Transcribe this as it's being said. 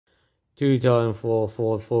2004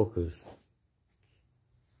 Ford Focus.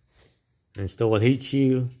 Install heat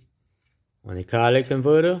shield on the catalytic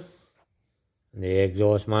converter and the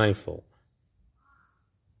exhaust manifold.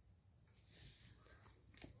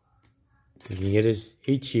 You can get this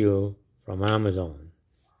heat shield from Amazon.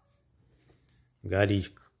 Got these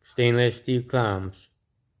stainless steel clamps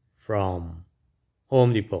from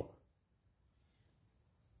Home Depot.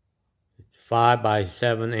 It's 5 by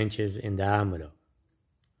 7 inches in diameter.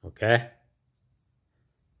 Okay?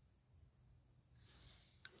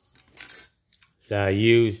 So I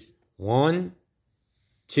use 1,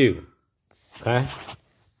 2. Okay?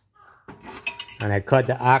 And I cut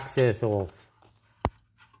the access off.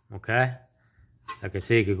 Okay? Like I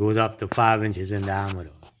say, it goes up to 5 inches in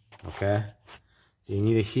diameter. Okay? So you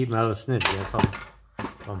need a sheet metal snip there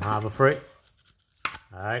from Harbor Freight.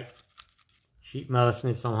 Alright? Sheet metal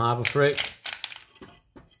snips from Harbor Freight.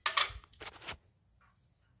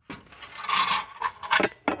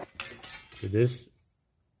 So this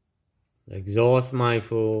exhaust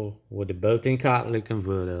manifold with the built-in catalytic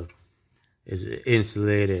converter is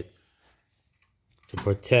insulated to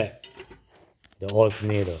protect the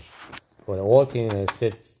alternator. For the alternator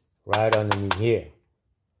sits right underneath here,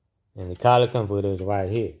 and the catalytic converter is right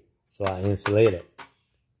here. So I insulate it.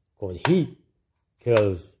 Because heat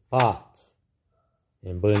kills parts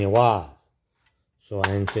and burn your wires. So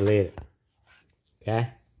I insulate it. Okay?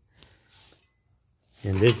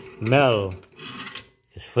 And this metal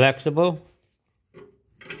is flexible.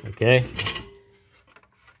 Okay?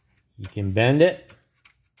 You can bend it.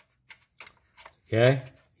 Okay?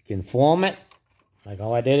 You can form it. Like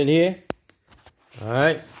how I did it here.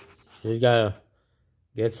 Alright? Just gotta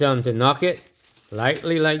get something to knock it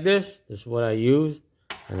lightly like this. This is what I use.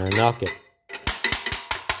 And I knock it.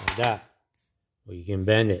 Like that. Or you can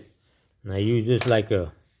bend it. And I use this like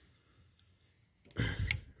a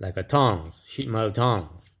tongs, sheet metal tongs.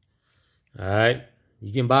 Alright?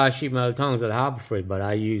 You can buy sheet metal tongs at Harbor Freight, but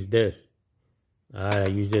I use this. Alright,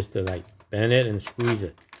 I use this to like bend it and squeeze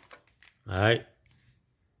it. Alright?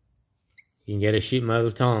 You can get a sheet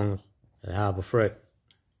metal tongs at Harbor Freight.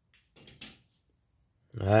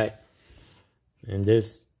 Alright? And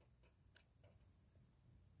this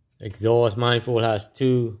exhaust manifold has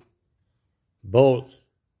 2 bolts,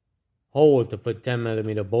 hole to put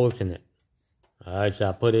 10mm bolts in it. Alright, so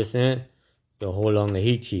I put this in to hold on the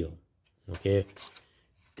heat shield. Okay,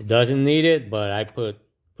 it doesn't need it, but I put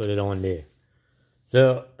it on there.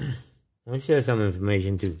 So let me share some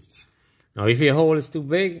information too. Now, if your hole is too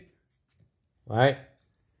big, right,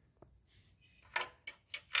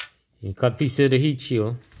 you cut pieces of the heat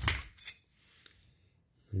shield,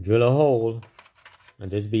 drill a hole, and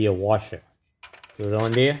this be a washer. Put it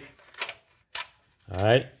on there. All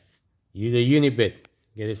right, use a uni-bit.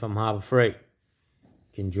 Get it from Harbor Freight.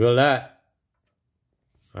 You can drill that.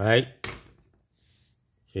 All right.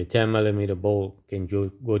 So your 10mm bolt can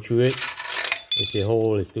go through it if the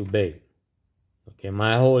hole is too big. Okay,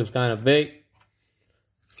 my hole is kind of big.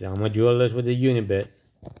 So I'm going to drill this with a uni-bit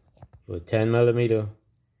with a 10mm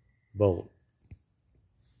bolt.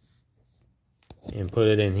 And put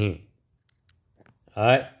it in here.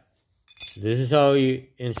 Alright. This is how you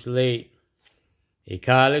insulate a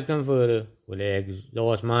catalytic converter with an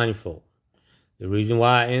exhaust manifold. The reason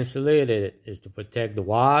why I insulated it is to protect the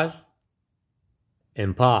wires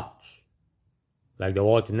and parts, like the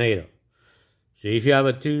alternator. So if you have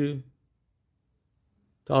a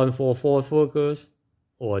 2004 Ford Focus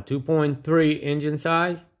or a 2.3 engine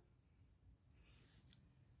size,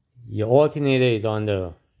 your alternator is on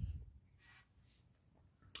the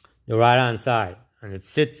right hand side, and it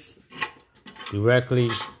sits directly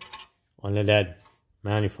under that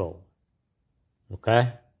manifold.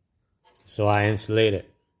 Okay? So I insulate it.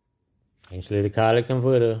 I insulate the catalytic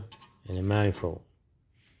converter and the manifold.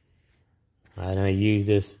 And I use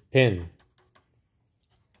this pin.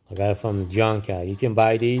 I got it from the junkyard. You can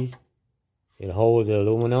buy these. It holds the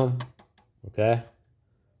aluminum. Okay?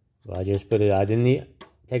 So I just put it,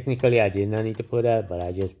 technically I did not need to put that, but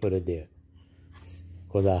I just put it there.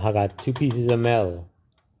 Because I got 2 pieces of metal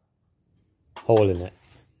holding it.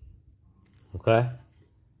 Okay?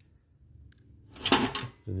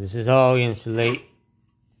 So this is how you insulate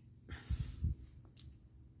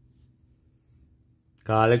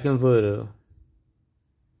catalytic converter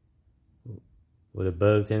with a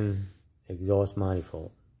built-in exhaust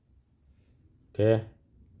manifold. Okay?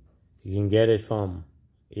 You can get it from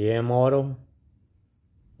AM Auto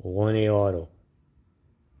or 1A Auto.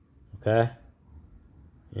 Okay?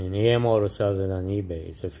 And AM Auto sells it on eBay.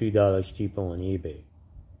 It's a few dollars cheaper on eBay.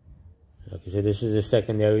 Like I said, this is a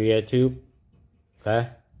secondary air tube. Okay?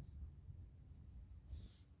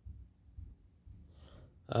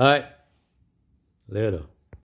 Alright, later.